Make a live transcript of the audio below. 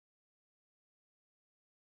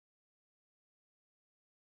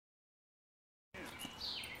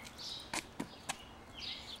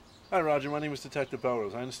Hi, Roger. My name is Detective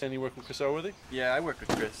Belrose. I understand you work with Chris Elworthy? Yeah, I work with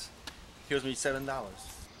Chris. He owes me $7.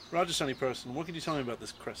 Roger, sunny person. What can you tell me about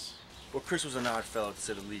this Chris? Well, Chris was an odd fellow, to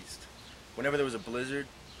say the least. Whenever there was a blizzard,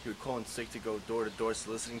 he would call in sick to go door to door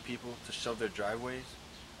soliciting people to shove their driveways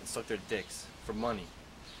and suck their dicks for money.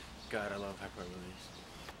 God, I love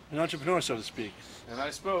hyperboles. An entrepreneur, so to speak. And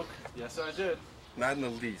I spoke. Yes, I did. Not in the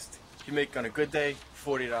least. He'd make on a good day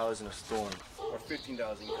 $40 in a storm, or $15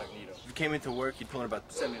 incognito. If he came into work, he'd pull in about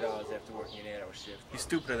 $70 after working an 8-hour shift. He's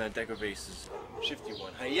stupider than a deck of vases. Shifty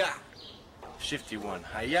one, hiya! Shifty one,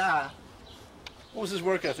 hiya! What was his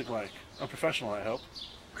work ethic like? Unprofessional, I hope.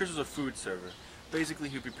 Chris was a food server. Basically,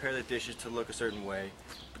 he'd prepare the dishes to look a certain way,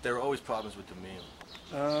 but there were always problems with the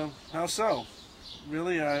meal. How so?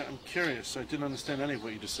 Really, I'm curious. I didn't understand any of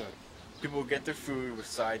what you just said. People would get their food with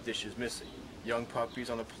side dishes missing. Young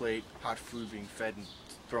puppies on the plate, hot food being fed and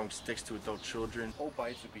throwing sticks to adult children. Whole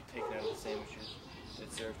bites would be taken out of the sandwiches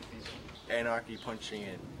that served to people. Anarchy punching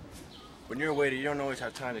in. When you're a waiter, you don't always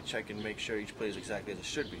have time to check and make sure each plate is exactly as it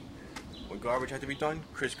should be. When garbage had to be done,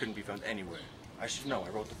 Chris couldn't be found anywhere. I should know, I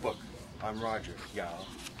wrote the book. I'm Roger, y'all.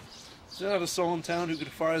 Is there not a soul in town who could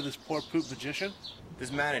fire this poor poop magician?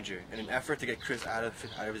 This manager, in an effort to get Chris out of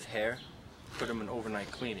his hair, put him in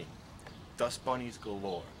overnight cleaning. Dust bunnies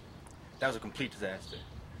galore. That was a complete disaster.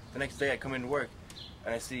 The next day I come into work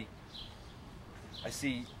and I see, I'm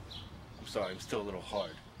sorry, I'm still a little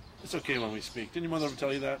hard. It's okay when we speak. Didn't your mother ever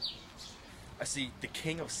tell you that? I see the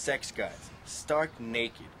king of sex guys, stark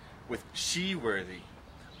naked, with she-worthy.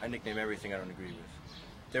 I nickname everything I don't agree with.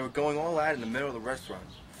 They were going all out in the middle of the restaurant,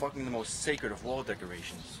 fucking the most sacred of wall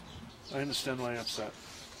decorations. I understand why you're upset.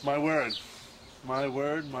 My word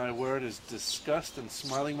is disgust and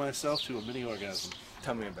smiling myself to a mini orgasm.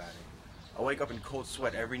 Tell me about it. I wake up in cold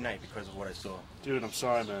sweat every night because of what I saw. Dude, I'm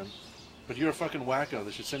sorry, man. But you're a fucking wacko.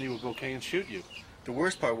 They should send you a bouquet and shoot you. The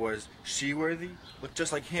worst part was, she-worthy looked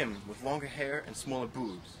just like him, with longer hair and smaller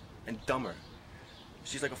boobs. And dumber.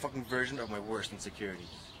 She's like a fucking version of my worst insecurities.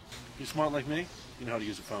 You smart like me? You know how to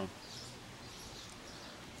use a phone.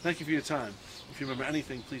 Thank you for your time. If you remember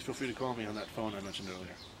anything, please feel free to call me on that phone I mentioned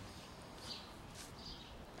earlier.